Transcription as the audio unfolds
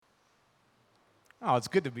Oh, it's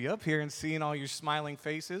good to be up here and seeing all your smiling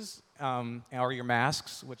faces, or your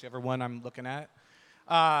masks, whichever one I'm looking at.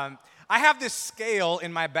 I have this scale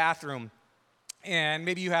in my bathroom, and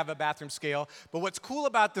maybe you have a bathroom scale, but what's cool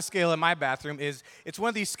about the scale in my bathroom is it's one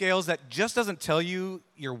of these scales that just doesn't tell you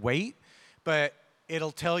your weight, but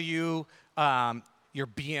it'll tell you your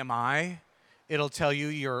BMI. It'll tell you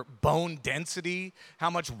your bone density,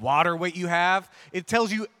 how much water weight you have. It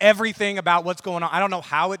tells you everything about what's going on. I don't know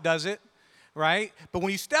how it does it, right? But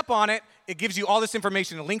when you step on it, it gives you all this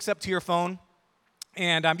information. It links up to your phone,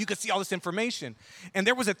 and you can see all this information. And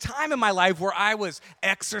there was a time in my life where I was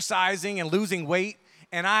exercising and losing weight,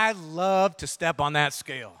 and I loved to step on that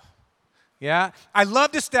scale. Yeah, I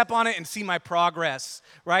love to step on it and see my progress,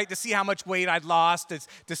 right? To see how much weight I'd lost,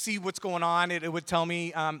 to see what's going on. It would tell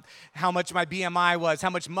me how much my BMI was, how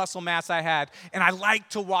much muscle mass I had, and I like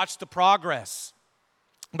to watch the progress.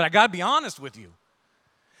 But I got to be honest with you.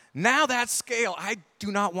 Now that scale, I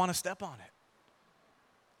do not want to step on it.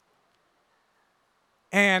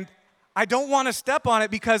 And I don't want to step on it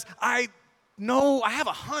because I know, I have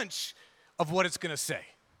a hunch of what it's going to say.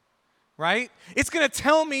 Right? It's going to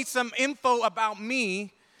tell me some info about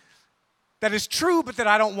me that is true, but that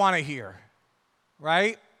I don't want to hear,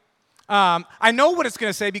 right? I know what it's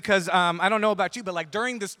going to say because I don't know about you, but like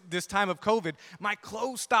during this time of COVID, my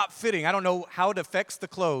clothes stopped fitting. I don't know how it affects the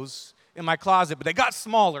clothes in my closet, but they got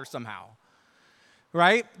smaller somehow,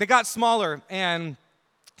 right? They got smaller, and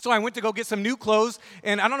so I went to go get some new clothes,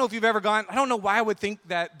 and I don't know if you've ever gone, I don't know why I would think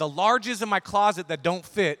that the larges in my closet that don't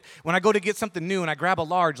fit, when I go to get something new and I grab a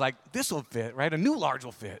large, like this will fit, right? A new large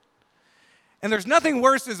will fit. And there's nothing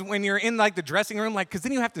worse is when you're in like the dressing room, like, because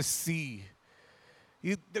then you have to see.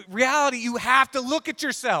 The reality, you have to look at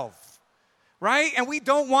yourself, right? And we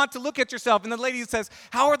don't want to look at yourself. And the lady says,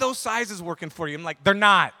 how are those sizes working for you? I'm like, they're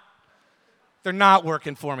not. They're not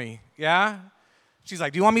working for me, yeah? She's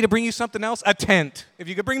like, do you want me to bring you something else? A tent. If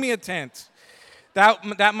you could bring me a tent,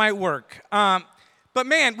 that might work. But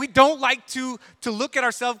man, we don't like to look at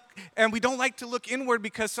ourselves, and we don't like to look inward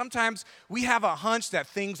because sometimes we have a hunch that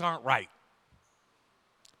things aren't right.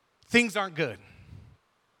 Things aren't good.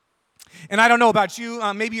 And I don't know about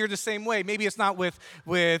you, maybe you're the same way. Maybe it's not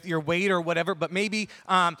with your weight or whatever, but maybe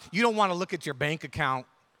you don't want to look at your bank account.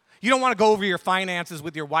 You don't want to go over your finances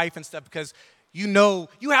with your wife and stuff because you know,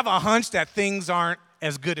 you have a hunch that things aren't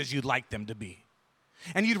as good as you'd like them to be.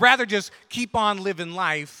 And you'd rather just keep on living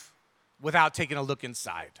life without taking a look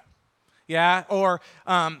inside. Yeah? Or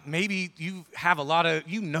maybe you have a lot of,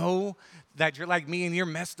 you know that you're like me and you're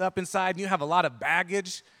messed up inside and you have a lot of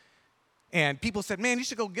baggage. And people said, man, you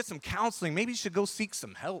should go get some counseling. Maybe you should go seek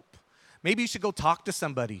some help. Maybe you should go talk to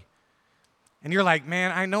somebody. And you're like,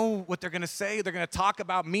 man, I know what they're going to say. They're going to talk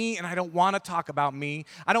about me, and I don't want to talk about me.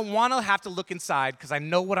 I don't want to have to look inside because I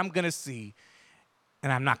know what I'm going to see,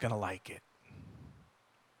 and I'm not going to like it.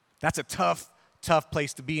 That's a tough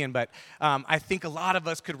place to be in, but I think a lot of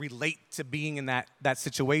us could relate to being in that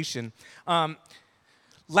situation.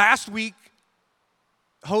 Last week,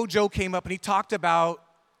 Hojo came up, and he talked about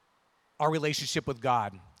our relationship with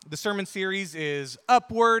God. The sermon series is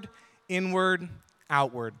Upward, Inward,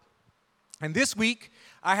 Outward. And this week,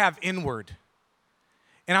 I have inward.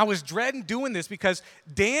 And I was dreading doing this because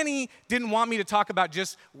Danny didn't want me to talk about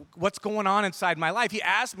just what's going on inside my life. He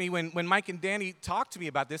asked me when Mike and Danny talked to me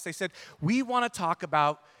about this, they said, we want to talk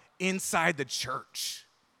about inside the church.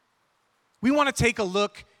 We want to take a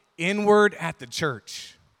look inward at the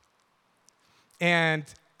church. And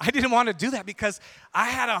I didn't want to do that because I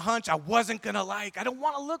had a hunch I wasn't going to like. I don't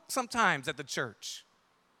want to look sometimes at the church.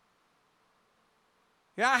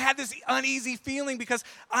 Yeah, I had this uneasy feeling because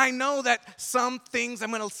I know that some things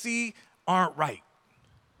I'm going to see aren't right.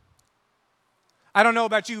 I don't know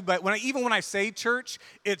about you, but even when I say church,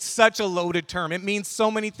 it's such a loaded term. It means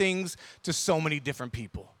so many things to so many different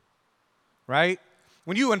people, right?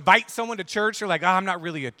 When you invite someone to church, you're like, I'm not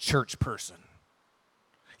really a church person.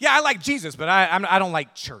 Yeah, I like Jesus, but I don't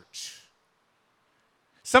like church.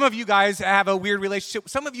 Some of you guys have a weird relationship.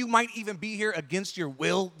 Some of you might even be here against your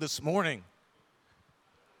will this morning.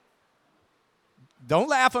 Don't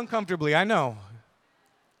laugh uncomfortably, I know,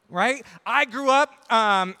 right? I grew up,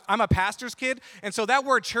 I'm a pastor's kid, and so that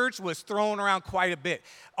word church was thrown around quite a bit.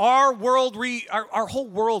 Our whole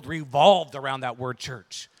world revolved around that word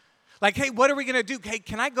church. Like, hey, what are we going to do? Hey,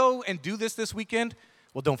 can I go and do this weekend?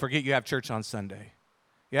 Well, don't forget you have church on Sunday.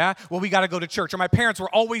 Yeah? Well, we got to go to church. Or my parents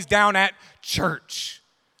were always down at church.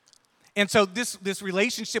 And so this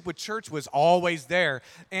relationship with church was always there.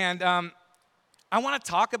 And I want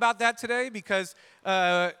to talk about that today because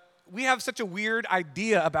we have such a weird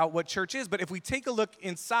idea about what church is. But if we take a look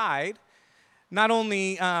inside, not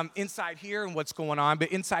only inside here and what's going on,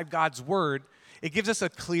 but inside God's Word, it gives us a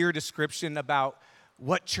clear description about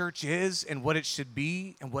what church is and what it should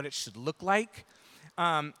be and what it should look like.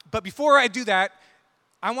 But before I do that,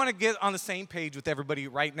 I want to get on the same page with everybody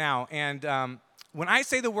right now. And when I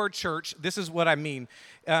say the word church, this is what I mean.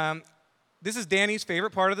 This is Danny's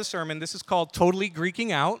favorite part of the sermon. This is called Totally Greeking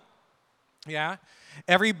Out. Yeah.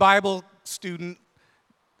 Every Bible student,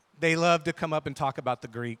 they love to come up and talk about the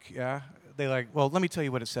Greek. Yeah. They like, well, let me tell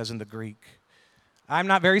you what it says in the Greek. I'm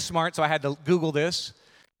not very smart, so I had to Google this.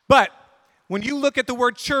 But when you look at the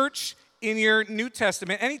word church in your New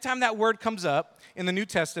Testament, anytime that word comes up in the New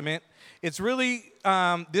Testament, it's really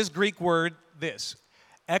this Greek word, this,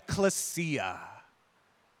 ekklesia.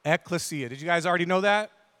 Ekklesia. Did you guys already know that?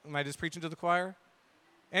 Am I just preaching to the choir?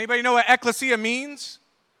 Anybody know what ekklesia means?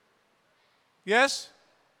 Yes?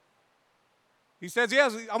 He says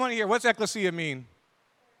yes. I want to hear. What's ekklesia mean?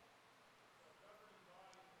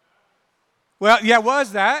 Well, yeah, it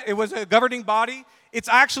was that. It was a governing body. It's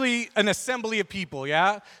actually an assembly of people,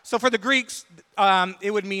 yeah? So for the Greeks,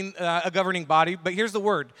 it would mean a governing body, but here's the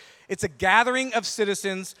word. It's a gathering of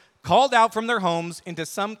citizens called out from their homes into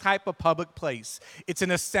some type of public place. It's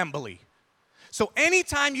an assembly. So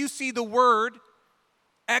anytime you see the word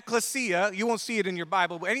ekklesia, you won't see it in your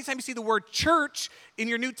Bible, but anytime you see the word church in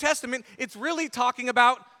your New Testament, it's really talking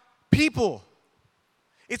about people.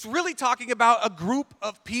 It's really talking about a group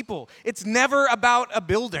of people. It's never about a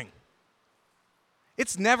building.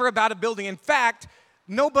 It's never about a building. In fact,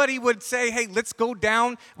 nobody would say, hey, let's go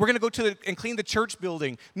down. We're going to go and clean the church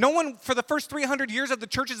building. No one, for the first 300 years of the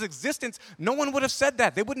church's existence, no one would have said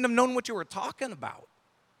that. They wouldn't have known what you were talking about.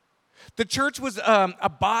 The church was a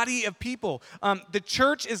body of people. The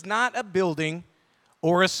church is not a building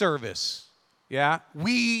or a service. Yeah?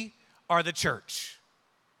 We are the church.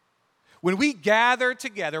 When we gather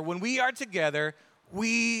together, when we are together,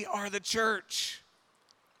 we are the church.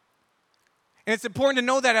 And it's important to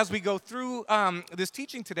know that as we go through this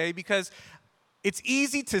teaching today, because it's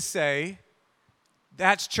easy to say,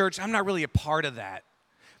 that's church, I'm not really a part of that.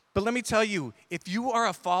 But let me tell you, if you are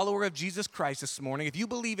a follower of Jesus Christ this morning, if you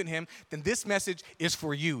believe in him, then this message is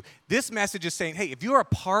for you. This message is saying, hey, if you're a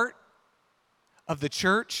part of the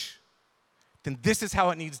church, then this is how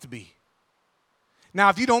it needs to be. Now,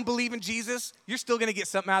 if you don't believe in Jesus, you're still going to get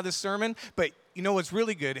something out of this sermon. But you know what's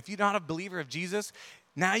really good? If you're not a believer of Jesus,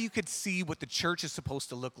 now you could see what the church is supposed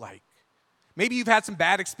to look like. Maybe you've had some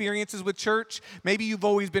bad experiences with church. Maybe you've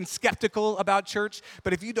always been skeptical about church.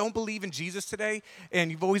 But if you don't believe in Jesus today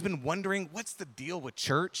and you've always been wondering, what's the deal with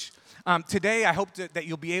church? Today, I hope that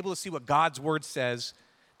you'll be able to see what God's word says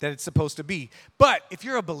that it's supposed to be. But if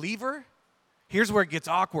you're a believer, here's where it gets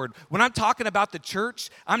awkward. When I'm talking about the church,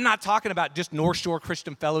 I'm not talking about just North Shore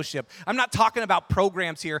Christian Fellowship. I'm not talking about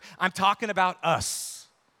programs here. I'm talking about us.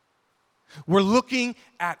 We're looking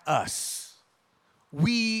at us.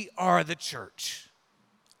 We are the church.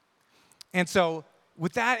 And so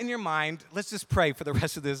with that in your mind, let's just pray for the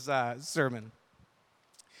rest of this sermon.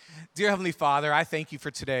 Dear Heavenly Father, I thank you for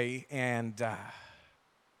today, and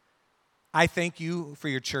I thank you for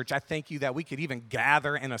your church. I thank you that we could even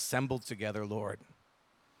gather and assemble together, Lord.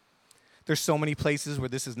 There's so many places where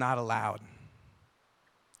this is not allowed.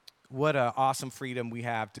 What an awesome freedom we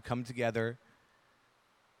have to come together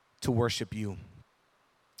to worship you.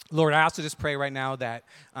 Lord, I also just pray right now that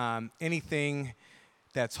anything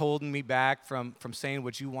that's holding me back from saying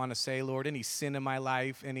what you want to say, Lord, any sin in my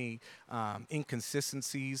life, any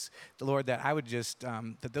inconsistencies, the Lord, that I would just,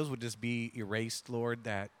 that those would just be erased, Lord,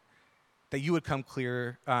 that you would come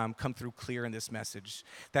through clear in this message.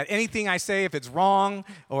 That anything I say, if it's wrong,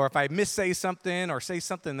 or if I missay something, or say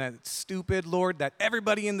something that's stupid, Lord, that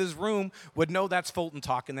everybody in this room would know that's Fulton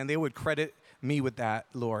talk, and then they would credit me with that,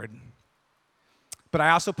 Lord. But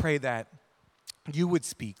I also pray that you would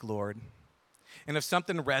speak, Lord. And if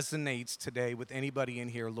something resonates today with anybody in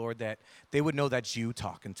here, Lord, that they would know that's you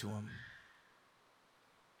talking to them.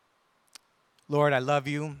 Lord, I love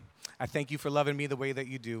you. I thank you for loving me the way that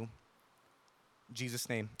you do. In Jesus'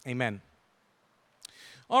 name, amen.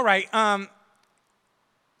 All right. I'm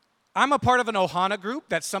a part of an Ohana group.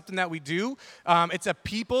 That's something that we do. It's a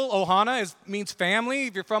people. Ohana means family.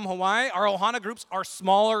 If you're from Hawaii, our Ohana groups are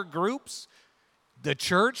smaller groups. The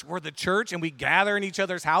church, we're the church, and we gather in each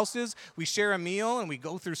other's houses. We share a meal, and we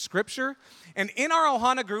go through Scripture. And in our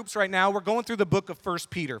Ohana groups right now, we're going through the book of 1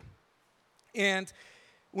 Peter. And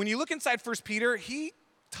when you look inside 1 Peter, he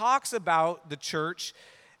talks about the church,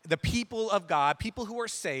 the people of God, people who are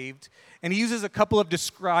saved, and he uses a couple of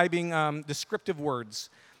descriptive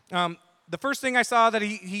words. The first thing I saw that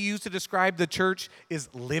he used to describe the church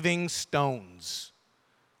is living stones.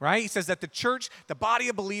 right? He says that the church, the body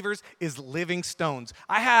of believers, is living stones.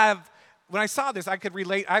 When I saw this, I could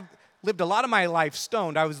relate. I've lived a lot of my life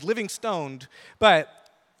stoned. I was living stoned, but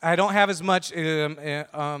I don't have as much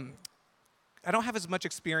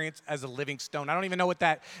experience as a living stone. I don't even know what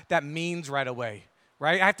that means right away,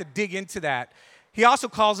 right? I have to dig into that. He also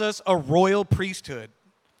calls us a royal priesthood,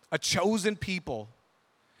 a chosen people.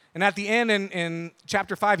 And at the end in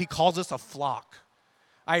chapter 5, he calls us a flock.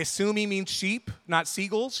 I assume he means sheep, not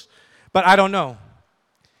seagulls, but I don't know.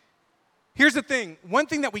 Here's the thing. One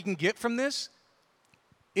thing that we can get from this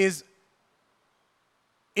is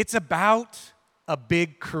it's about a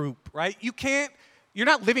big group, right? You're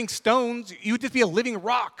not living stones. You would just be a living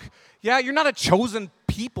rock. Yeah, you're not a chosen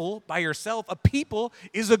people by yourself. A people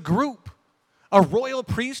is a group. A royal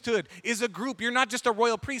priesthood is a group. You're not just a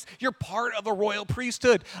royal priest. You're part of a royal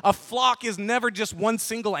priesthood. A flock is never just one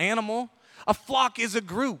single animal. A flock is a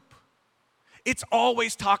group. It's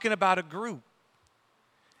always talking about a group.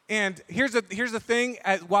 And here's the thing.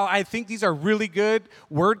 While I think these are really good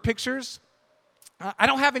word pictures, I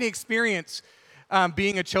don't have any experience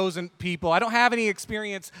being a chosen people. I don't have any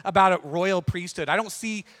experience about a royal priesthood. I don't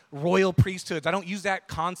see royal priesthoods. I don't use that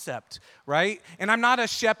concept, right? And I'm not a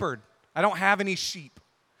shepherd. I don't have any sheep.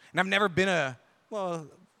 And I've never been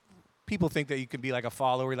people think that you can be like a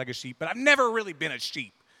follower, like a sheep, but I've never really been a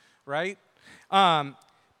sheep, right?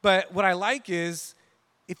 But what I like is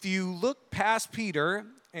if you look past Peter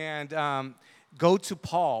and go to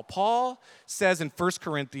Paul. Paul says in 1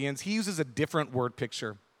 Corinthians, he uses a different word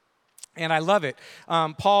picture. And I love it.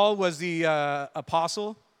 Paul was the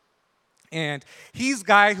apostle, and he's the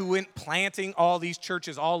guy who went planting all these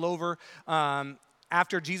churches all over.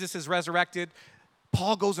 After Jesus is resurrected,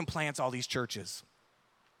 Paul goes and plants all these churches.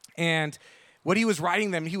 And what he was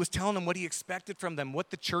writing them, he was telling them what he expected from them, what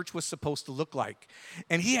the church was supposed to look like.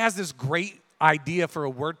 And he has this great idea for a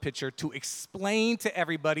word picture to explain to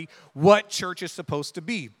everybody what church is supposed to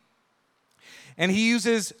be. And he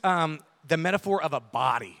uses the metaphor of a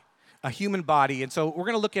body, a human body. And so we're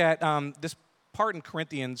going to look at this part in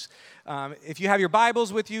Corinthians. If you have your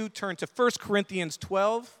Bibles with you, turn to 1 Corinthians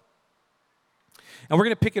 12. And we're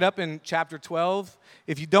going to pick it up in chapter 12.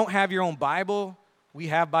 If you don't have your own Bible, we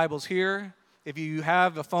have Bibles here. If you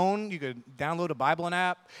have a phone, you could download a Bible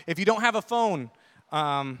app. If you don't have a phone,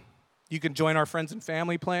 you can join our friends and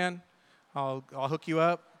family plan. I'll hook you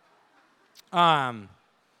up.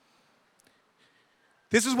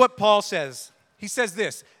 This is what Paul says. He says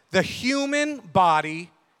this: the human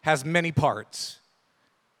body has many parts,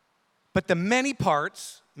 but the many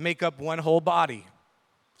parts make up one whole body.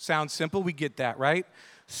 Sounds simple, we get that, right?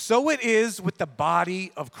 So it is with the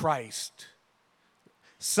body of Christ.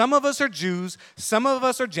 Some of us are Jews, some of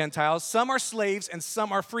us are Gentiles, some are slaves, and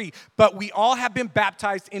some are free. But we all have been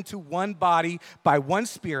baptized into one body by one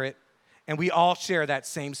Spirit, and we all share that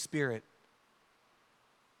same Spirit.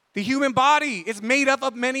 The human body is made up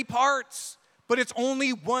of many parts, but it's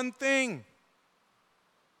only one thing,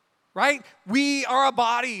 right? We are a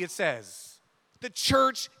body, it says. The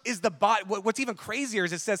church is the body. What's even crazier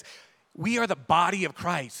is it says we are the body of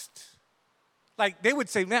Christ. Like they would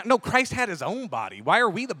say, no, Christ had his own body. Why are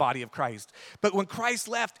we the body of Christ? But when Christ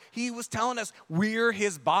left, he was telling us we're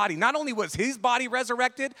his body. Not only was his body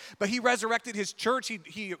resurrected, but he resurrected his church.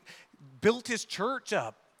 He built his church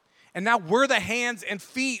up. And now we're the hands and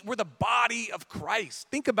feet. We're the body of Christ.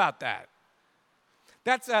 Think about that.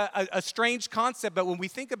 That's a strange concept, but when we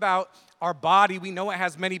think about our body, we know it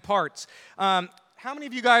has many parts. How many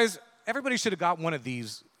of you guys, everybody should have got one of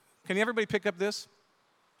these. Can everybody pick up this?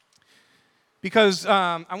 Because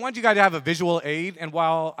I want you guys to have a visual aid, and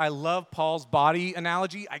while I love Paul's body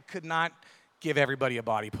analogy, I could not give everybody a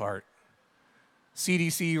body part.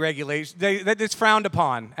 CDC regulation, it's frowned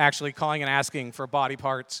upon, actually, calling and asking for body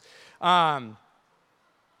parts.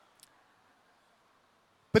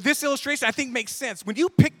 But this illustration, I think, makes sense. When you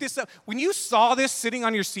picked this up, when you saw this sitting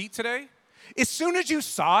on your seat today, as soon as you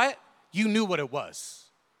saw it, you knew what it was,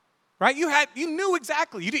 right? You knew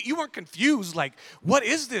exactly. You weren't confused, like, what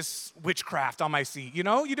is this witchcraft on my seat? You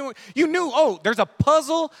know, you knew, oh, there's a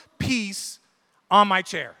puzzle piece on my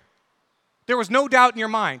chair. There was no doubt in your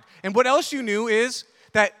mind. And what else you knew is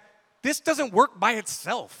that this doesn't work by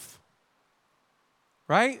itself,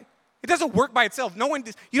 right? It doesn't work by itself.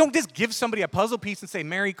 You don't just give somebody a puzzle piece and say,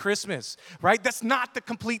 Merry Christmas, right? That's not the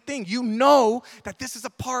complete thing. You know that this is a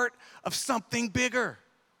part of something bigger.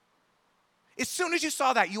 As soon as you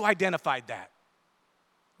saw that, you identified that,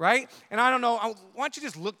 right? And I don't know, why don't you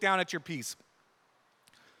just look down at your piece?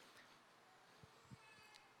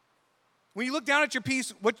 When you look down at your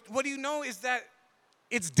piece, what do you know is that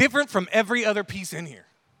it's different from every other piece in here.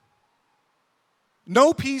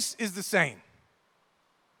 No piece is the same,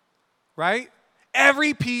 right?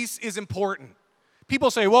 Every piece is important.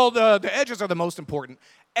 People say, well, the edges are the most important.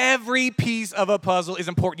 Every piece of a puzzle is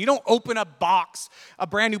important. You don't open a box, a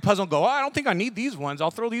brand new puzzle, and go, oh, I don't think I need these ones.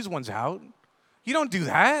 I'll throw these ones out. You don't do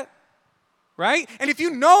that, right? And if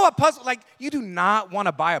you know a puzzle, like, you do not want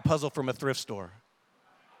to buy a puzzle from a thrift store.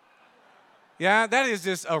 Yeah, that is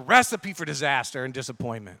just a recipe for disaster and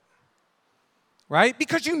disappointment, right?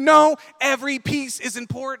 Because you know every piece is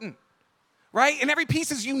important, right? And every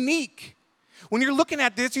piece is unique. When you're looking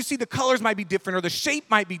at this, you see the colors might be different or the shape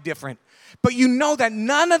might be different. But you know that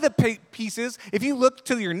none of the pieces, if you look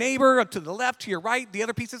to your neighbor, or to the left, to your right, the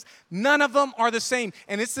other pieces, none of them are the same.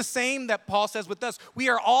 And it's the same that Paul says with us. We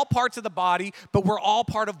are all parts of the body, but we're all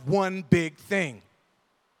part of one big thing.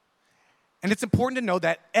 And it's important to know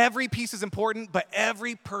that every piece is important, but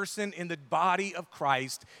every person in the body of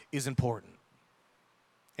Christ is important.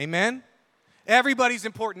 Amen? Everybody's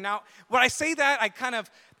important. Now, when I say that, I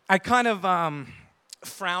kind of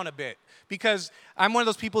frown a bit because I'm one of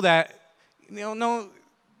those people that,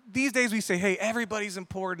 these days we say, hey, everybody's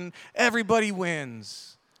important, everybody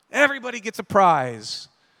wins, everybody gets a prize,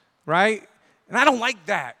 right? And I don't like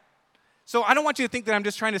that. So I don't want you to think that I'm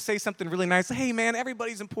just trying to say something really nice. Hey, man,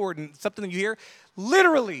 everybody's important, something that you hear.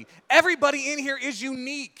 Literally, everybody in here is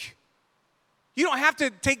unique. You don't have to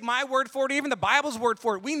take my word for it, even the Bible's word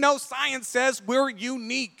for it. We know science says we're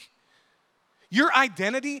unique. Your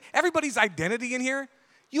identity, everybody's identity in here,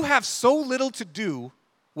 you have so little to do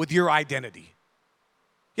with your identity.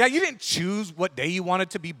 Yeah, you didn't choose what day you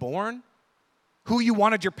wanted to be born, who you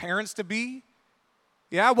wanted your parents to be.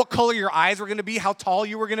 Yeah, what color your eyes were going to be, how tall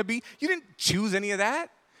you were going to be. You didn't choose any of that.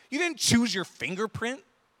 You didn't choose your fingerprint.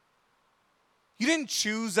 You didn't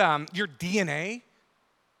choose your DNA,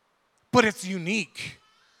 but it's unique.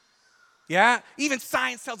 Yeah, even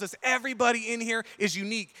science tells us everybody in here is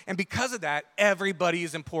unique. And because of that, everybody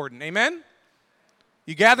is important. Amen?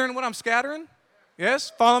 You gathering what I'm scattering?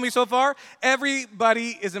 Yes? Follow me so far?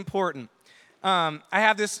 Everybody is important. I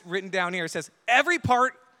have this written down here. It says, every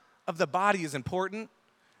part of the body is important,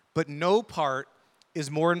 but no part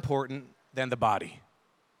is more important than the body.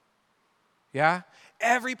 Yeah?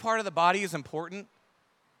 Every part of the body is important,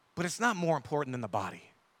 but it's not more important than the body.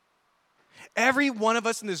 Every one of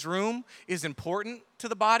us in this room is important to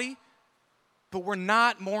the body, but we're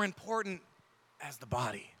not more important as the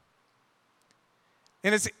body.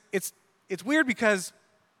 And it's weird because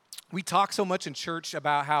we talk so much in church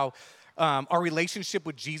about how our relationship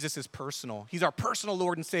with Jesus is personal. He's our personal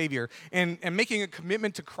Lord and Savior. And making a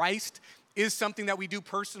commitment to Christ is something that we do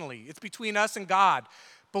personally. It's between us and God.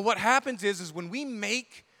 But what happens is when we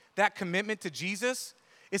make that commitment to Jesus,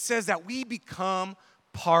 it says that we become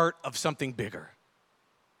part of something bigger.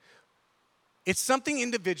 It's something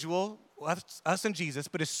individual, us and Jesus,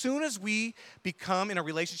 but as soon as we become in a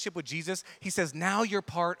relationship with Jesus, he says, now you're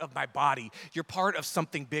part of my body. You're part of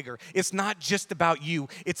something bigger. It's not just about you.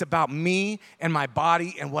 It's about me and my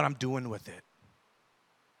body and what I'm doing with it.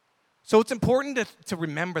 So it's important to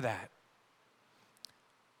remember that.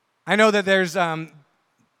 I know that there's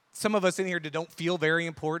some of us in here that don't feel very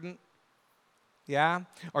important, yeah,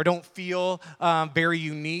 or don't feel very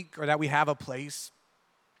unique or that we have a place.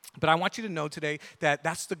 But I want you to know today that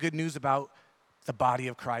that's the good news about the body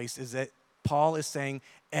of Christ is that Paul is saying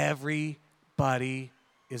everybody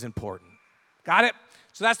is important. Got it?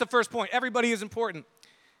 So that's the first point. Everybody is important.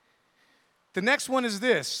 The next one is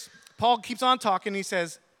this. Paul keeps on talking. He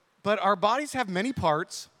says, but our bodies have many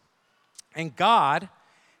parts, and God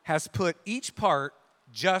has put each part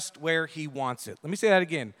just where he wants it. Let me say that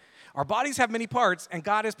again. Our bodies have many parts, and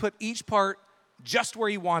God has put each part just where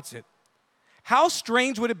he wants it. How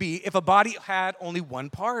strange would it be if a body had only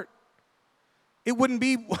one part? It wouldn't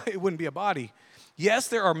be a body. Yes,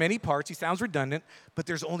 there are many parts. He sounds redundant, but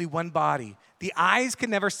there's only one body. The eyes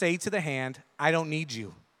can never say to the hand, I don't need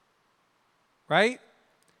you. Right?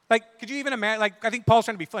 Like, could you even imagine, like, I think Paul's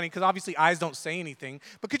trying to be funny because obviously eyes don't say anything.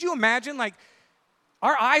 But could you imagine, like,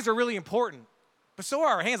 our eyes are really important, but so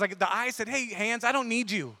are our hands. Like, the eyes said, hey, hands, I don't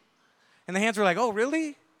need you. And the hands were like, oh,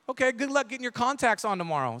 really? Okay, good luck getting your contacts on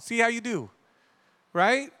tomorrow. See how you do.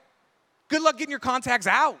 Right? Good luck getting your contacts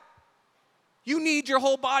out. You need your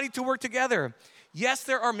whole body to work together. Yes,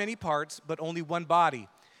 there are many parts, but only one body.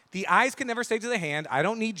 The eyes can never say to the hand, I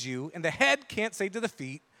don't need you, and the head can't say to the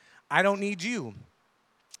feet, I don't need you.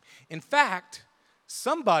 In fact,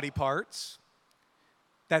 some body parts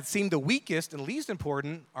that seem the weakest and least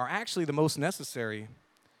important are actually the most necessary.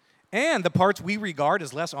 And the parts we regard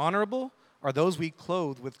as less honorable are those we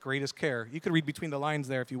clothe with greatest care. You could read between the lines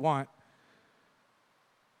there if you want.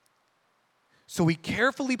 So we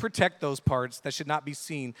carefully protect those parts that should not be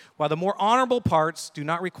seen, while the more honorable parts do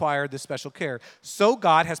not require this special care. So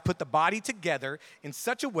God has put the body together in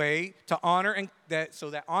such a way to so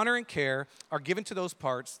that honor and care are given to those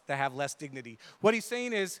parts that have less dignity. What he's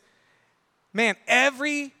saying is, man,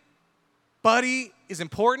 everybody is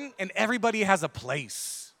important and everybody has a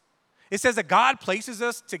place. It says that God places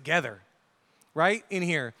us together, right, in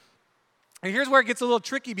here. And here's where it gets a little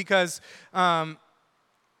tricky because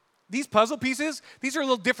these puzzle pieces, these are a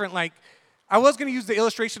little different. Like, I was going to use the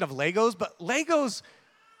illustration of Legos, but Legos,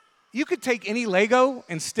 you could take any Lego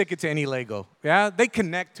and stick it to any Lego. Yeah, they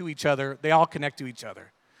connect to each other. They all connect to each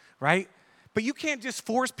other, right? But you can't just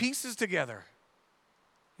force pieces together.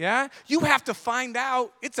 Yeah, you have to find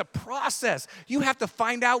out. It's a process. You have to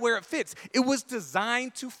find out where it fits. It was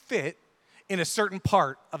designed to fit in a certain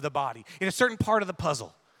part of the body, in a certain part of the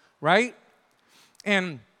puzzle, right?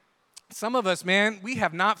 And some of us, man, we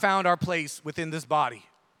have not found our place within this body.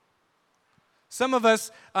 Some of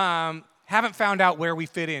us haven't found out where we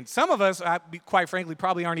fit in. Some of us, quite frankly,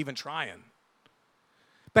 probably aren't even trying.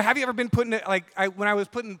 But have you ever been putting it, like when I was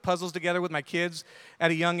putting puzzles together with my kids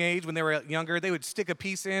at a young age, when they were younger, they would stick a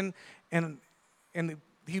piece in and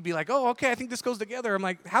he'd be like, oh, okay, I think this goes together. I'm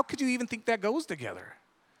like, how could you even think that goes together?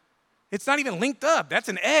 It's not even linked up. That's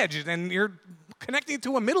an edge, and you're connecting it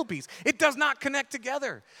to a middle piece. It does not connect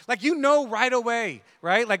together. Like, you know right away,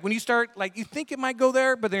 right? Like, when you start, like, you think it might go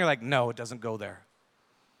there, but then you're like, no, it doesn't go there.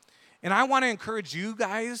 And I want to encourage you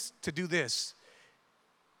guys to do this.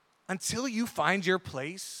 Until you find your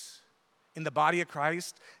place in the body of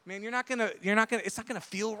Christ, man, it's not gonna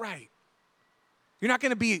feel right. You're not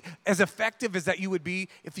gonna be as effective as that you would be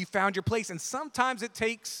if you found your place. And sometimes it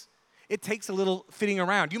takes a little fitting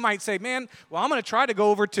around. You might say, man, well, I'm going to try to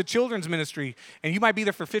go over to children's ministry. And you might be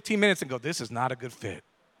there for 15 minutes and go, this is not a good fit.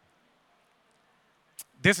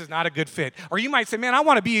 This is not a good fit. Or you might say, man, I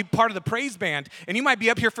want to be part of the praise band. And you might be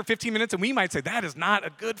up here for 15 minutes and we might say, that is not a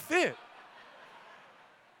good fit.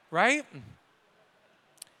 Right?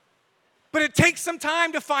 But it takes some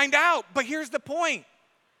time to find out. But here's the point.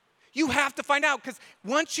 You have to find out, because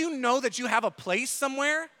once you know that you have a place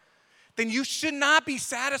somewhere, then you should not be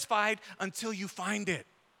satisfied until you find it.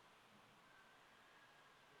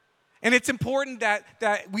 And it's important that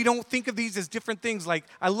we don't think of these as different things. Like,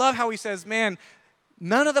 I love how he says, man,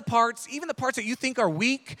 none of the parts, even the parts that you think are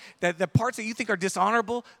weak, that the parts that you think are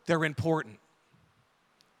dishonorable, they're important.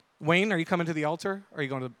 Wayne, are you coming to the altar? Or are you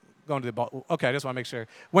going to the ball? Okay, I just want to make sure.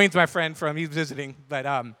 Wayne's my friend he's visiting, but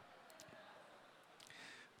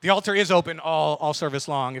the altar is open all service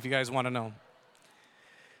long if you guys want to know.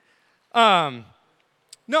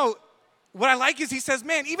 No, what I like is he says,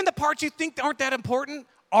 man, even the parts you think aren't that important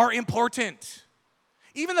are important.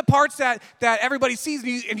 Even the parts that everybody sees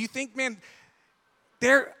and you think, man,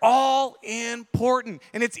 they're all important.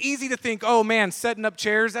 And it's easy to think, oh man, setting up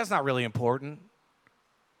chairs, that's not really important.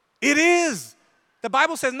 It is. The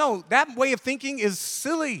Bible says, no, that way of thinking is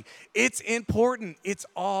silly. It's important. It's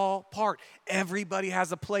all part. Everybody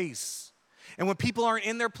has a place. And when people aren't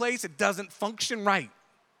in their place, it doesn't function right.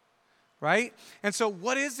 Right? And so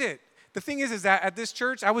what is it? The thing is that at this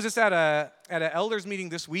church, I was just at an elders meeting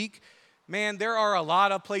this week. Man, there are a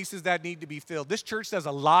lot of places that need to be filled. This church does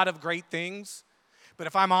a lot of great things. But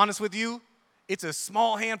if I'm honest with you, it's a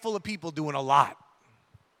small handful of people doing a lot.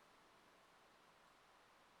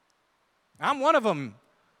 I'm one of them.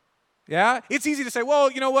 Yeah? It's easy to say,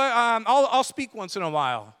 well, you know what? I'll speak once in a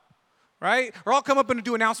while. Right? Or I'll come up and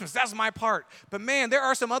do announcements. That's my part. But man, there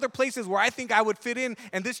are some other places where I think I would fit in,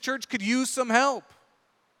 and this church could use some help.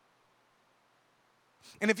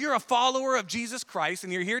 And if you're a follower of Jesus Christ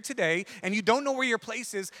and you're here today and you don't know where your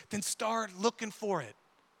place is, then start looking for it.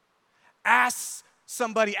 Ask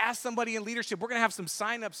somebody in leadership. We're going to have some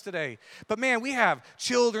sign-ups today. But man, we have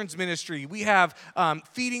children's ministry. We have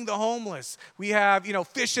feeding the homeless. We have,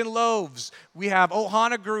 Fish and Loaves. We have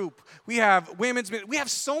Ohana Group. We have women's ministry. We have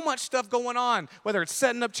so much stuff going on. Whether it's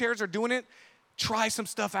setting up chairs or doing it, try some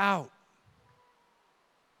stuff out.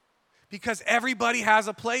 Because everybody has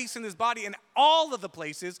a place in this body, and all of the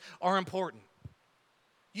places are important.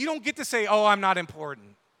 You don't get to say, oh, I'm not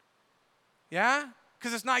important. Yeah?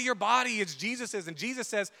 Because it's not your body, it's Jesus's. And Jesus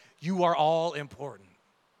says, you are all important.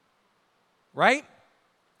 Right?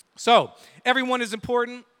 So, everyone is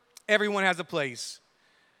important. Everyone has a place.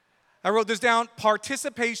 I wrote this down.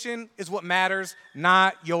 Participation is what matters,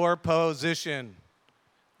 not your position.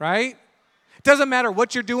 Right? It doesn't matter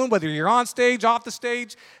what you're doing, whether you're on stage, off the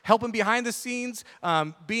stage, helping behind the scenes,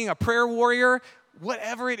 being a prayer warrior,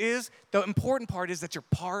 whatever it is, the important part is that you're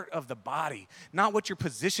part of the body, not what your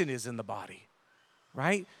position is in the body.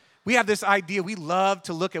 Right? We have this idea. We love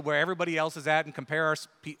to look at where everybody else is at and compare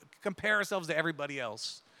ourselves to everybody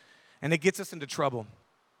else. And it gets us into trouble.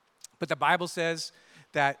 But the Bible says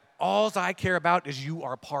that all I care about is you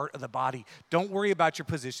are part of the body. Don't worry about your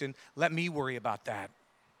position. Let me worry about that.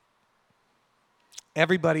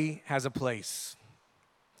 Everybody has a place.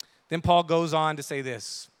 Then Paul goes on to say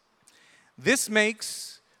this. This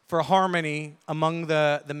makes for harmony among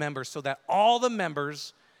the members so that all the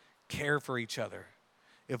members care for each other.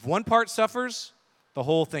 If one part suffers, the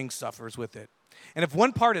whole thing suffers with it. And if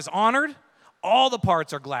one part is honored, all the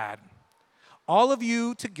parts are glad. All of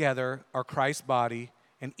you together are Christ's body,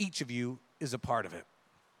 and each of you is a part of it.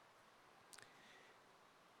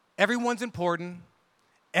 Everyone's important,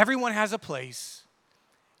 everyone has a place,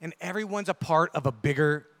 and everyone's a part of a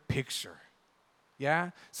bigger picture.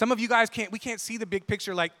 Yeah? Some of you guys we can't see the big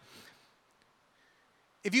picture. Like,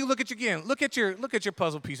 if you look at your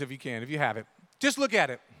puzzle piece if you can, if you have it. Just look at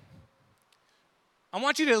it. I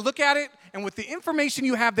want you to look at it, and with the information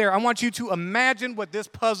you have there, I want you to imagine what this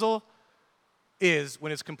puzzle is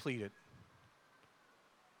when it's completed.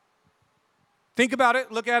 Think about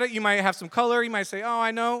it, look at it. You might have some color. You might say, oh, I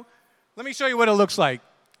know. Let me show you what it looks like.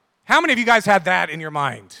 How many of you guys had that in your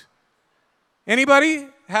mind? Anybody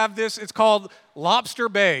have this? It's called Lobster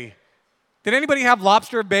Bay. Did anybody have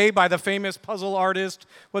Lobster Bay by the famous puzzle artist?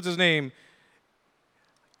 What's his name?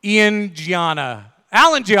 Alan Giana.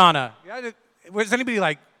 Yeah, was anybody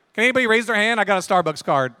can anybody raise their hand? I got a Starbucks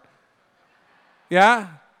card. Yeah?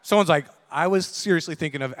 Someone's like, I was seriously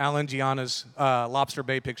thinking of Alan Giana's Lobster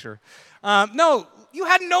Bay picture. No, you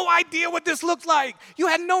had no idea what this looked like. You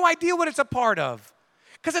had no idea what it's a part of.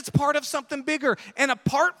 Because it's part of something bigger. And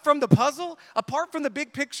apart from the puzzle, apart from the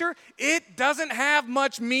big picture, it doesn't have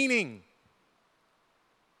much meaning.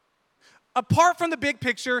 Apart from the big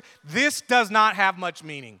picture, this does not have much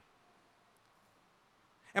meaning.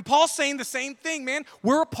 And Paul's saying the same thing, man.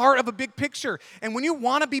 We're a part of a big picture. And when you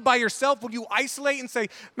want to be by yourself, when you isolate and say,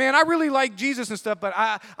 man, I really like Jesus and stuff, but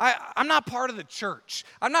I'm not part of the church.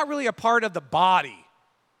 I'm not really a part of the body.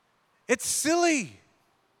 It's silly.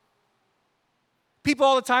 People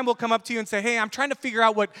all the time will come up to you and say, hey, I'm trying to figure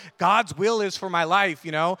out what God's will is for my life,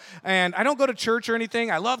 And I don't go to church or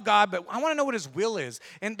anything. I love God, but I want to know what his will is.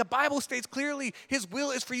 And the Bible states clearly his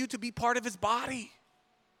will is for you to be part of his body.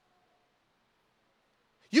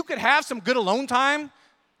 You could have some good alone time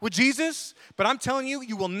with Jesus, but I'm telling you,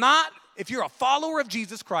 you will not, if you're a follower of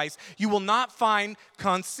Jesus Christ, you will not find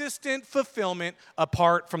consistent fulfillment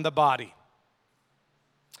apart from the body.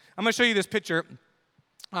 I'm going to show you this picture.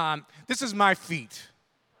 This is my feet,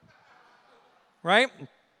 right?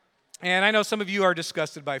 And I know some of you are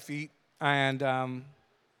disgusted by feet, and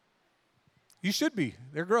you should be.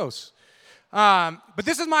 They're gross. But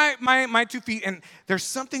this is my 2 feet, and there's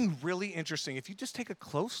something really interesting. If you just take a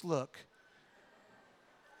close look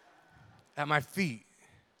at my feet,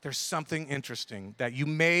 there's something interesting that you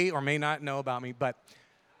may or may not know about me, but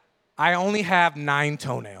I only have 9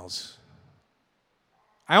 toenails.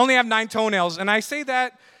 I only have 9 toenails, and I say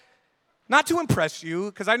that not to impress you,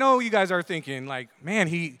 because I know you guys are thinking, like, man,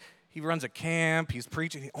 he runs a camp, he's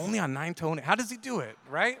preaching, he only on 9 toenails. How does he do it,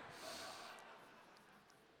 right?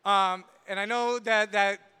 And I know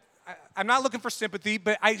that I'm not looking for sympathy,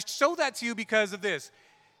 but I show that to you because of this,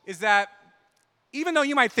 is that even though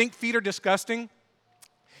you might think feet are disgusting,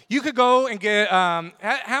 you could go and get,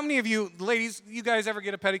 how many of you, ladies, you guys ever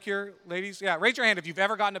get a pedicure? Ladies? Yeah, raise your hand if you've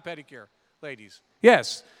ever gotten a pedicure, ladies.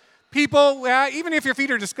 Yes. People, yeah, even if your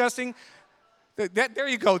feet are disgusting, there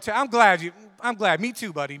you go. I'm glad. Me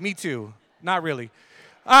too, buddy. Me too. Not really.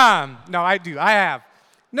 No, I do. I have.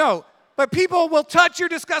 No. But people will touch your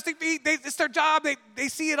disgusting feet. It's their job. They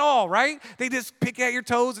see it all, right? They just pick at your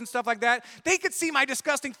toes and stuff like that. They could see my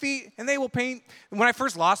disgusting feet, and they will paint. When I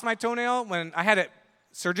first lost my toenail, when I had it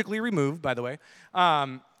surgically removed, by the way,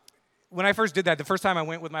 when I first did that, the first time I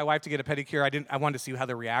went with my wife to get a pedicure, I wanted to see how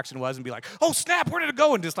the reaction was and be like, oh, snap, where did it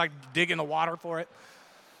go? And just dig in the water for it.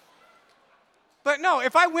 But no,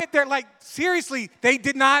 if I went there, seriously, they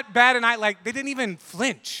did not bat an eye. They didn't even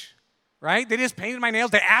flinch. Right? They just painted my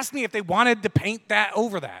nails. They asked me if they wanted to paint that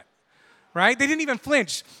over that. Right? They didn't even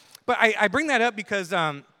flinch. But I bring that up because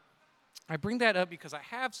I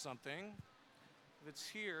have something that's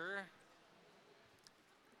here.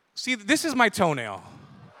 See, this is my toenail.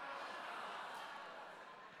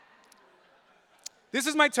 This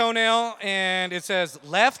is my toenail, and it says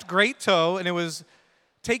left great toe, and it was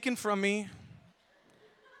taken from me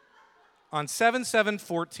on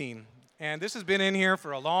 7/7/14. And this has been in here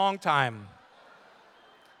for a long time,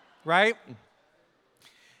 right?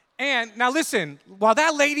 And now listen, while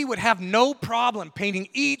that lady would have no problem painting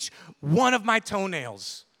each one of my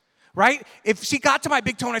toenails, right? If she got to my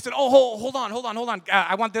big toe and I said, oh, hold on.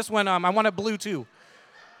 I want this one. I want it blue too,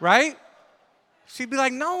 right? She'd be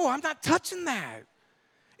like, no, I'm not touching that.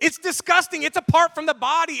 It's disgusting. It's apart from the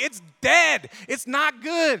body. It's dead. It's not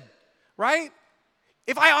good, right?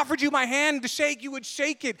 If I offered you my hand to shake, you would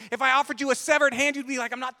shake it. If I offered you a severed hand, you'd be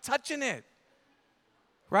like, I'm not touching it,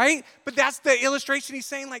 right? But that's the illustration he's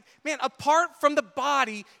saying, like, man, apart from the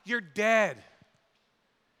body, you're dead.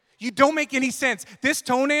 You don't make any sense. This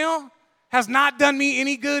toenail has not done me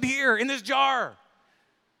any good here in this jar.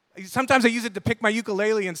 Sometimes I use it to pick my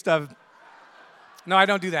ukulele and stuff. No, I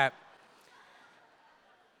don't do that.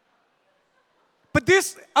 But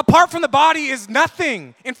this, apart from the body, is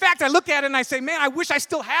nothing. In fact, I look at it and I say, man, I wish I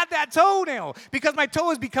still had that toenail because my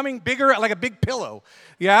toe is becoming bigger like a big pillow,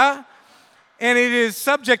 yeah? And it is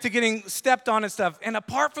subject to getting stepped on and stuff. And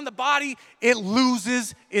apart from the body, it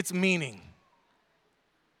loses its meaning.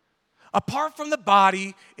 Apart from the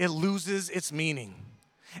body, it loses its meaning.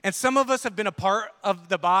 And some of us have been a part of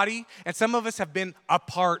the body, and some of us have been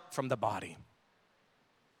apart from the body.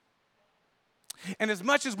 And as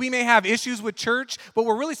much as we may have issues with church, what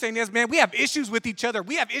we're really saying is, man, we have issues with each other.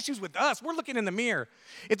 We have issues with us. We're looking in the mirror.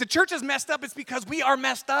 If the church is messed up, it's because we are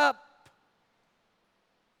messed up.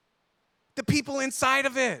 The people inside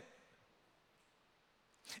of it.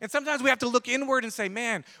 And sometimes we have to look inward and say,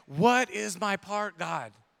 man, what is my part,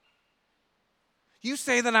 God? You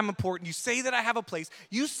say that I'm important. You say that I have a place.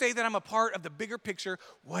 You say that I'm a part of the bigger picture.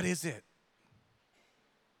 What is it?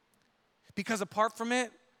 Because apart from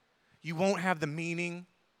it, you won't have the meaning.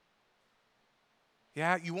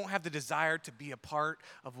 Yeah, you won't have the desire to be a part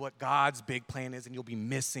of what God's big plan is, and you'll be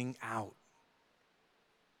missing out.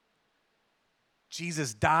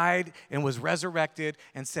 Jesus died and was resurrected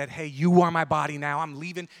and said, hey, you are my body now. I'm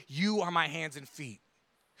leaving. You are my hands and feet.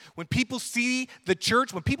 When people see the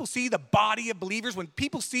church, when people see the body of believers, when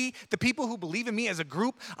people see the people who believe in me as a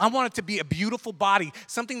group, I want it to be a beautiful body,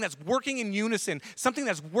 something that's working in unison, something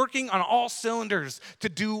that's working on all cylinders to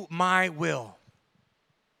do my will.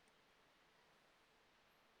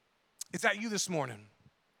 Is that you this morning?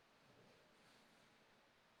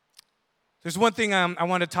 There's one thing I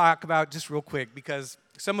want to talk about just real quick because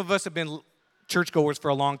some of us have been churchgoers for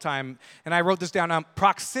a long time, and I wrote this down.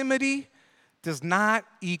 Proximity does not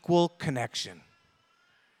equal connection.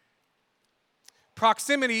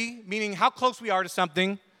 Proximity, meaning how close we are to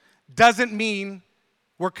something, doesn't mean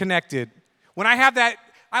we're connected. When I have that,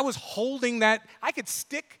 I was holding that, I could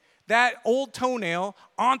stick that old toenail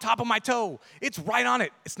on top of my toe. It's right on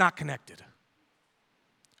it. It's not connected.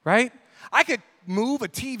 Right? I could move a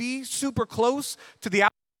TV super close to the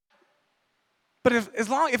outside, but if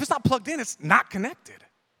it's not plugged in, it's not connected.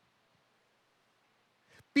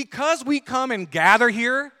 Because we come and gather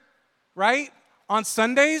here, right, on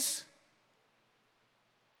Sundays,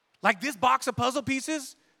 like this box of puzzle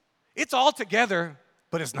pieces, it's all together,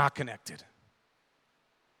 but it's not connected.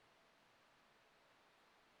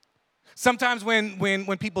 Sometimes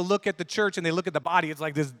when people look at the church and they look at the body, it's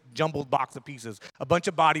like this jumbled box of pieces, a bunch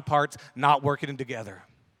of body parts not working together.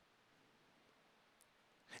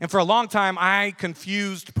 And for a long time, I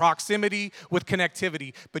confused proximity with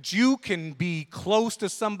connectivity. But you can be close to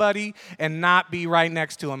somebody and not be right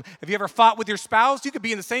next to them. Have you ever fought with your spouse? You could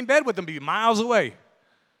be in the same bed with them, be miles away.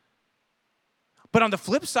 But on the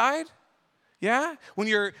flip side, yeah, when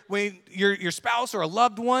your spouse or a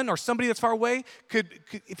loved one or somebody that's far away could,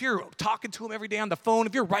 if you're talking to them every day on the phone,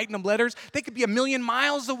 if you're writing them letters, they could be a million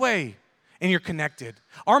miles away. And you're connected.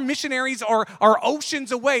 Our missionaries are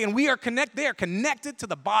oceans away, and they are connected to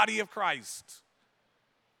the body of Christ.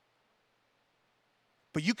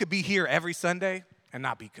 But you could be here every Sunday and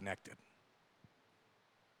not be connected.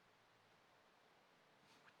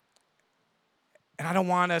 And I don't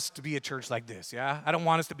want us to be a church like this, yeah? I don't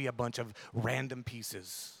want us to be a bunch of random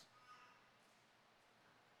pieces.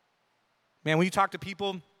 Man, when you talk to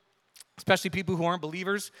people, especially people who aren't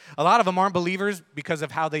believers, a lot of them aren't believers because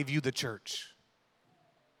of how they view the church.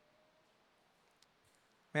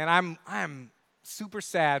 Man, I'm super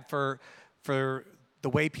sad for the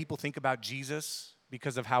way people think about Jesus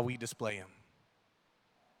because of how we display him.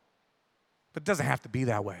 But it doesn't have to be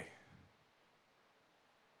that way.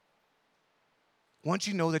 Once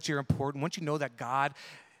you know that you're important, once you know that God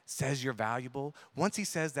says you're valuable, once he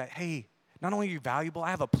says that, hey, not only are you valuable,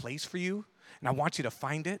 I have a place for you, and I want you to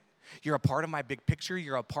find it. You're a part of my big picture.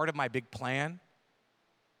 You're a part of my big plan.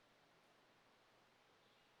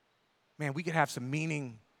 Man, we could have some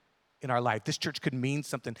meaning in our life. This church could mean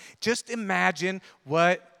something. Just imagine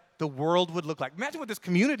what the world would look like. Imagine what this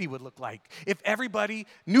community would look like if everybody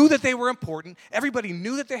knew that they were important, everybody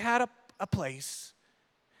knew that they had a place,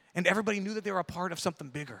 and everybody knew that they were a part of something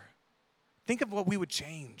bigger. Think of what we would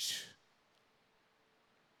change.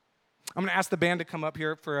 I'm going to ask the band to come up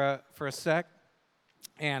here for a sec.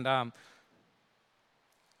 And I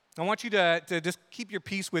want you to just keep your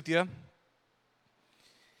peace with you.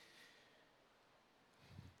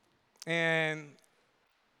 And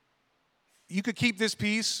you could keep this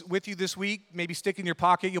piece with you this week, maybe stick in your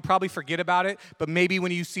pocket. You'll probably forget about it, but maybe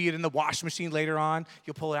when you see it in the wash machine later on,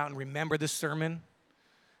 you'll pull it out and remember this sermon,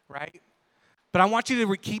 right? But I want you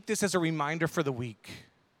to keep this as a reminder for the week.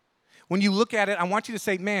 When you look at it, I want you to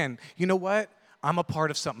say, man, you know what? I'm a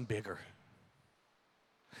part of something bigger.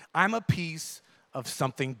 I'm a piece of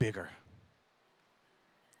something bigger,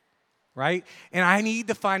 right? And I need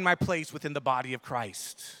to find my place within the body of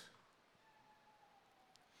Christ.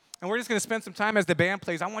 And we're just going to spend some time as the band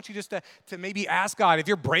plays. I want you just to maybe ask God, if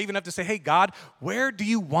you're brave enough to say, hey, God, where do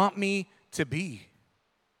you want me to be?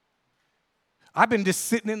 I've been just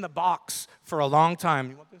sitting in the box for a long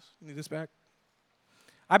time. You want this? You need this back?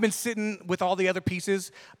 I've been sitting with all the other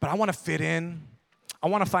pieces, but I want to fit in. I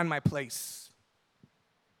want to find my place.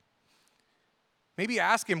 Maybe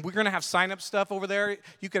ask him. We're going to have sign-up stuff over there.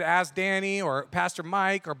 You could ask Danny or Pastor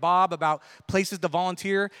Mike or Bob about places to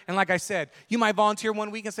volunteer. And like I said, you might volunteer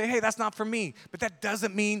one week and say, hey, that's not for me. But that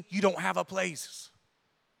doesn't mean you don't have a place.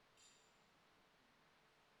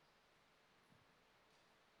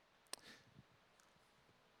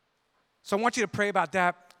 So I want you to pray about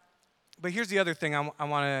that. But here's the other thing I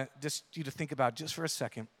want you to think about just for a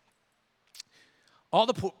second. All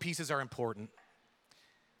the pieces are important.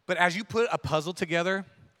 But as you put a puzzle together,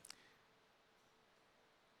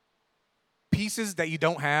 pieces that you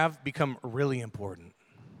don't have become really important.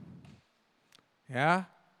 Yeah?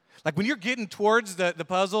 Like when you're getting towards the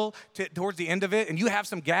puzzle, towards the end of it, and you have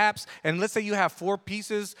some gaps, and let's say you have 4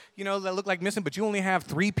 pieces, that look like missing, but you only have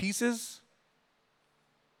 3 pieces.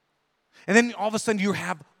 And then all of a sudden you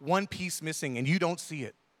have 1 piece missing and you don't see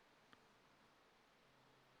it.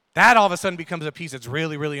 That all of a sudden becomes a piece that's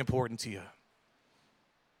really, really important to you.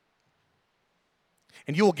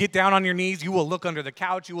 And you will get down on your knees. You will look under the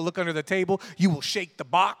couch. You will look under the table. You will shake the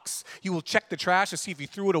box. You will check the trash to see if you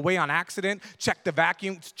threw it away on accident. Check the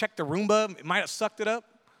vacuum. Check the Roomba. It might have sucked it up.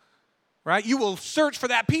 Right? You will search for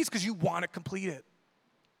that piece because you want to complete it.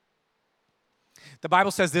 The Bible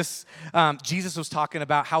says this. Jesus was talking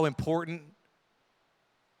about how important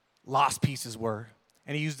lost pieces were.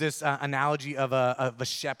 And he used this analogy of a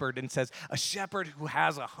shepherd and says, a shepherd who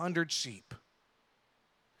has 100 sheep.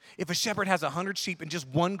 If a shepherd has 100 sheep and just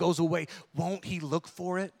one goes away, won't he look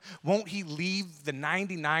for it? Won't he leave the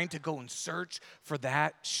 99 to go and search for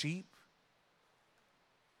that sheep?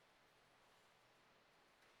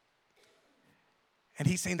 And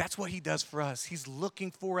he's saying that's what he does for us. He's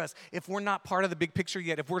looking for us. If we're not part of the big picture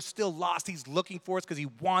yet, if we're still lost, he's looking for us because he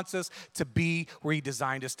wants us to be where he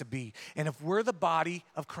designed us to be. And if we're the body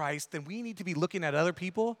of Christ, then we need to be looking at other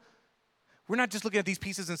people. We're not just looking at these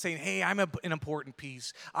pieces and saying, hey, I'm an important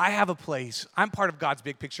piece. I have a place. I'm part of God's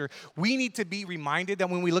big picture. We need to be reminded that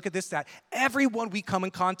when we look at this, that everyone we come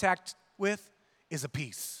in contact with is a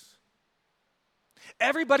piece.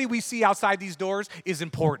 Everybody we see outside these doors is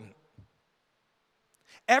important.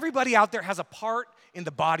 Everybody out there has a part in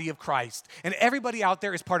the body of Christ, and everybody out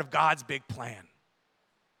there is part of God's big plan.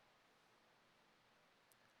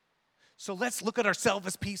 So let's look at ourselves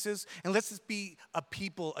as pieces, and let's just be a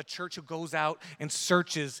people, a church who goes out and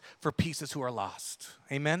searches for pieces who are lost.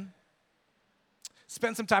 Amen?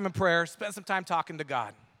 Spend some time in prayer. Spend some time talking to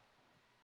God.